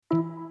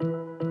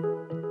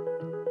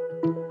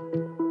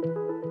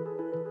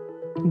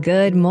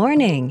Good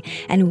morning,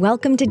 and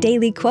welcome to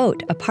Daily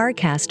Quote, a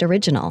Parcast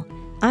original.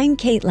 I'm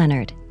Kate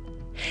Leonard.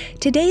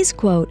 Today's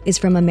quote is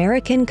from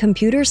American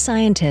computer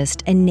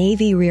scientist and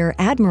Navy Rear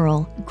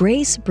Admiral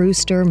Grace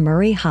Brewster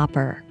Murray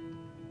Hopper.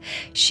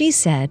 She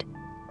said,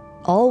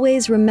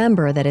 "Always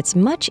remember that it's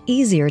much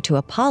easier to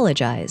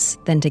apologize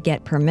than to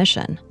get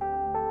permission."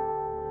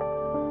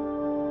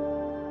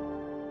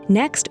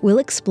 Next, we'll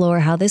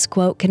explore how this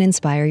quote can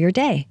inspire your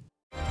day.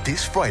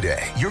 This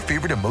Friday, your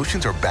favorite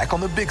emotions are back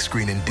on the big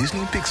screen in Disney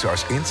and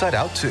Pixar's Inside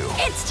Out 2.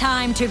 It's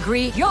time to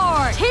greet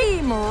your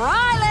Team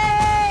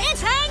Riley!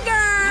 It's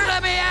anger!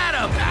 Let me at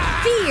him!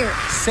 Fear!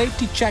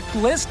 Safety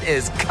checklist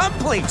is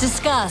complete!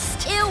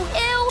 Disgust! Ew!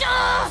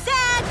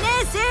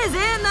 Sadness is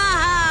in the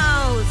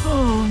house!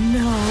 Oh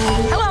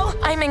no! Hello,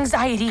 I'm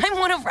anxiety. I'm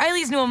one of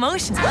Riley's new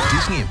emotions.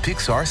 Disney and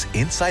Pixar's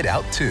Inside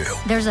Out 2.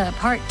 There's a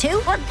part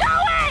 2? We're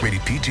going!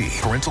 Rated PG.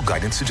 Parental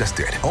guidance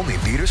suggested. Only in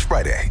theaters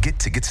Friday. Get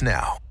tickets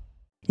now.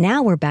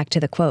 Now we're back to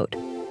the quote.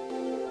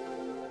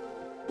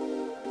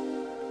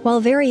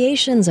 While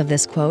variations of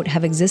this quote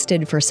have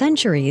existed for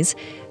centuries,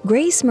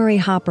 Grace Murray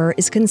Hopper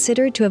is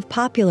considered to have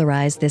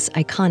popularized this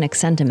iconic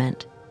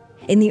sentiment.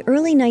 In the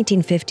early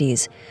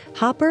 1950s,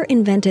 Hopper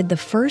invented the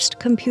first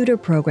computer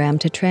program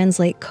to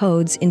translate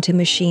codes into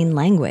machine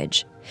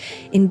language.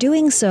 In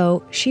doing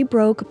so, she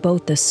broke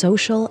both the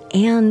social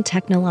and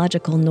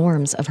technological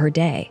norms of her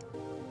day.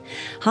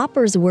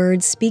 Hopper's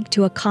words speak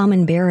to a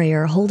common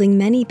barrier holding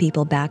many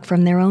people back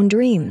from their own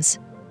dreams: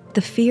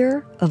 the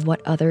fear of what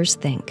others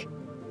think.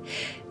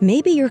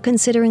 Maybe you're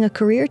considering a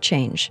career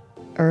change,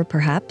 or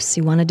perhaps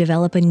you want to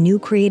develop a new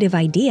creative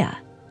idea.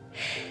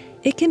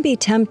 It can be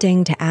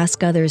tempting to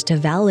ask others to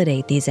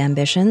validate these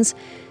ambitions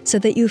so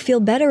that you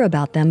feel better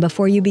about them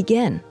before you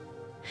begin.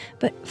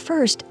 But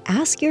first,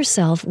 ask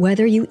yourself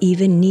whether you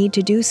even need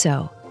to do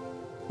so.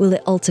 Will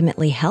it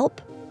ultimately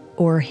help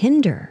or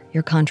hinder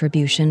your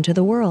contribution to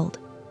the world?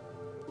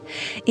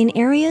 In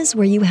areas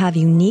where you have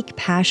unique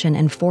passion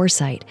and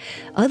foresight,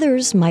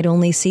 others might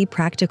only see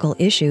practical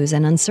issues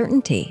and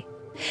uncertainty.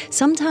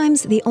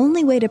 Sometimes the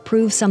only way to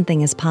prove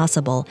something is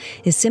possible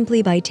is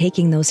simply by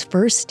taking those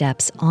first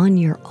steps on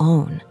your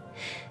own.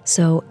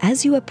 So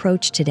as you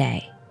approach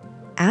today,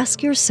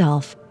 ask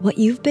yourself what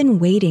you've been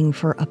waiting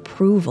for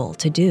approval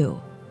to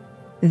do.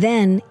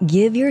 Then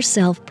give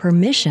yourself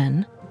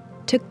permission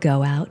to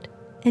go out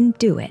and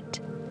do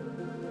it.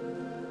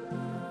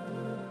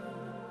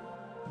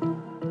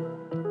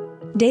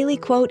 Daily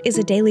Quote is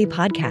a daily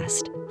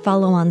podcast.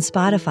 Follow on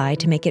Spotify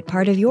to make it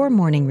part of your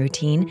morning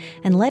routine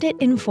and let it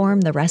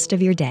inform the rest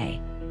of your day.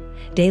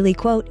 Daily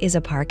Quote is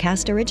a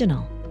Parcast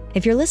original.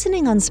 If you're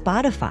listening on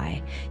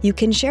Spotify, you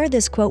can share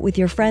this quote with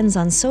your friends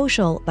on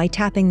social by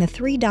tapping the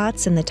 3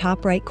 dots in the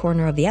top right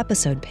corner of the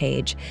episode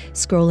page,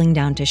 scrolling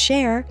down to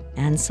share,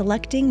 and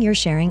selecting your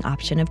sharing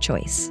option of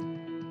choice.